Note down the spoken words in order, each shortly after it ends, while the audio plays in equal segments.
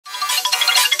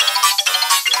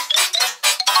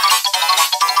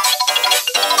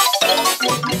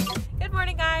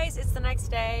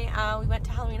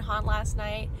haunt last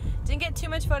night. Didn't get too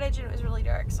much footage and it was really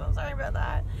dark, so I'm sorry about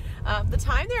that. The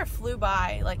time there flew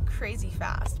by like crazy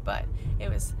fast, but it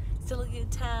was still a good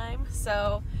time.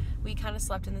 So we kind of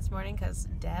slept in this morning because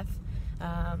death.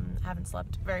 Haven't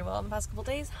slept very well in the past couple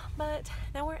days, but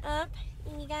now we're up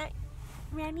and we got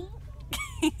ready.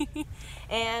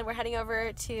 And we're heading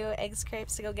over to Eggs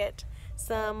Crepes to go get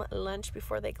some lunch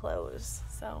before they close.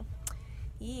 So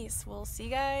yes, we'll see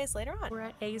you guys later on. We're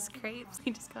at Eggs Crepes.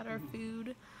 We just got our food.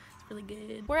 It's really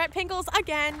good. We're at Pinkles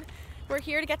again. We're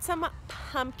here to get some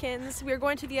pumpkins. We were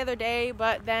going to the other day,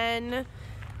 but then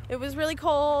it was really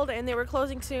cold and they were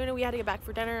closing soon and we had to get back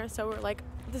for dinner. So we're like,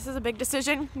 this is a big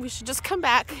decision. We should just come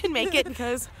back and make it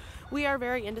because we are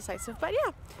very indecisive. But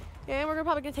yeah, and we're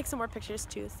probably gonna take some more pictures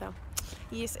too. So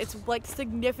yes, it's like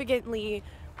significantly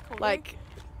colder. Like,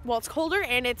 well, it's colder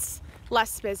and it's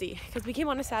less busy because we came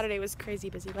on a Saturday. It was crazy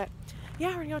busy, but yeah,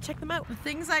 we're gonna go check them out. The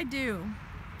things I do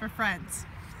for friends.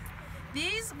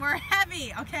 These were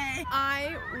heavy, okay?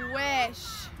 I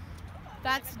wish.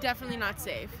 That's definitely not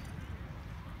safe.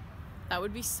 That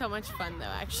would be so much fun though,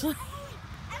 actually.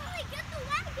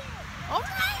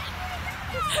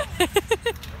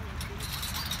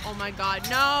 Oh my god,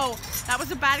 no! That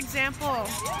was a bad example.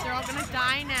 They're all gonna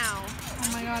die now. Oh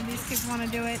my god, these kids want to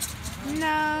do it.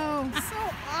 No! So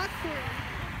awkward.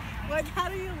 Like, how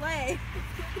do you lay?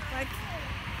 Like.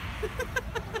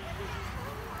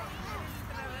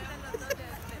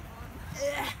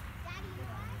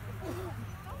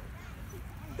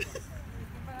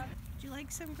 Would you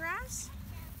like some grass?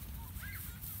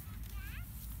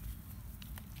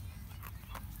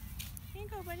 Here you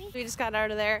go, buddy. We just got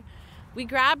out of there. We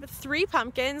grabbed 3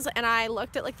 pumpkins and I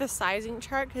looked at like the sizing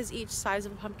chart because each size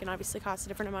of a pumpkin obviously costs a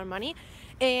different amount of money,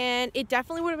 and it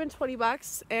definitely would have been 20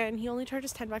 bucks and he only charged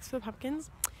us 10 bucks for the pumpkins.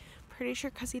 Pretty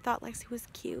sure because he thought Lexie was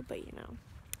cute, but you know,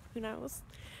 who knows.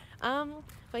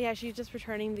 But yeah, she's just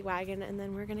returning the wagon and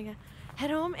then we're gonna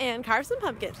head home and carve some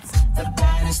pumpkins. The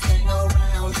baddest thing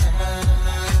around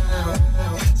town.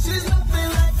 She's nothing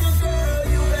like a girl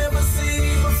you've ever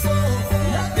seen before.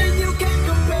 Nothing you can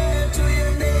compare to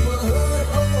your neighborhood.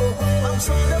 Oh, I'm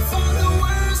trying to find the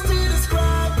words to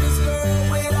describe this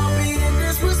girl without being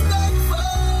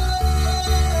disrespectful.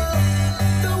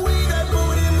 The way that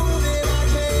booty moving, I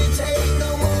can't take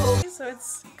no more. So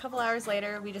it's a couple hours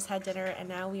later, we just had dinner and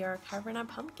now we are carving up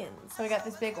pumpkins. So we got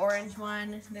this big orange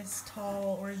one, this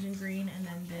tall orange and green, and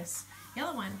then this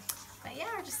yellow one. But yeah,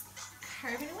 we're just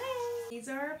carving away. These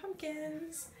are our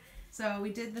pumpkins. So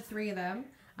we did the 3 of them.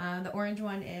 The orange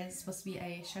one is supposed to be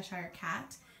a Cheshire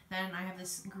cat. Then I have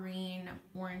this green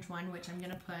orange one, which I'm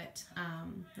gonna put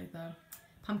like the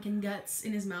pumpkin guts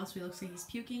in his mouth so he looks like he's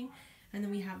puking. And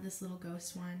then we have this little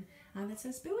ghost one that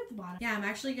says boo at the bottom. Yeah, I'm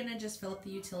actually gonna just fill up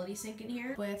the utility sink in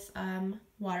here with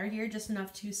water here, just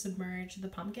enough to submerge the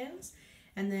pumpkins.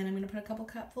 And then I'm gonna put a couple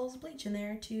cupfuls of bleach in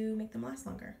there to make them last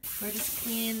longer. We're just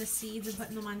cleaning the seeds and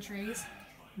putting them on trays.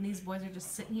 And these boys are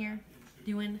just sitting here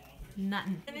doing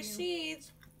nothing. Finished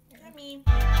seeds. Yummy.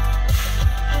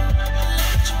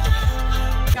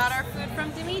 Got our food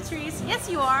from Dimitri's. Yes,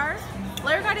 you are.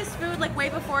 Blair got his food like way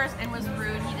before us and was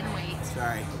rude. He didn't wait.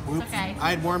 Sorry. It's okay.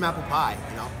 I had warm apple pie,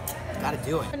 you know. Gotta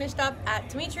do it. Finished up at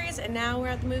Dimitri's and now we're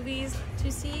at the movies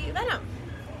to see Venom.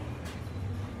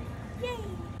 Yay!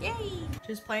 Yay!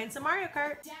 Just playing some Mario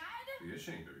Kart. Dad? Be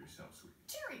ashamed of yourself, sweet.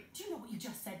 Jerry, do you know what you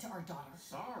just said to our daughter?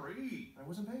 Sorry, I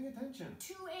wasn't paying attention.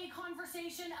 To a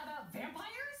conversation about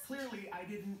vampires? Clearly, I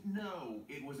didn't know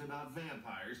it was about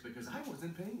vampires because I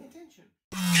wasn't paying attention.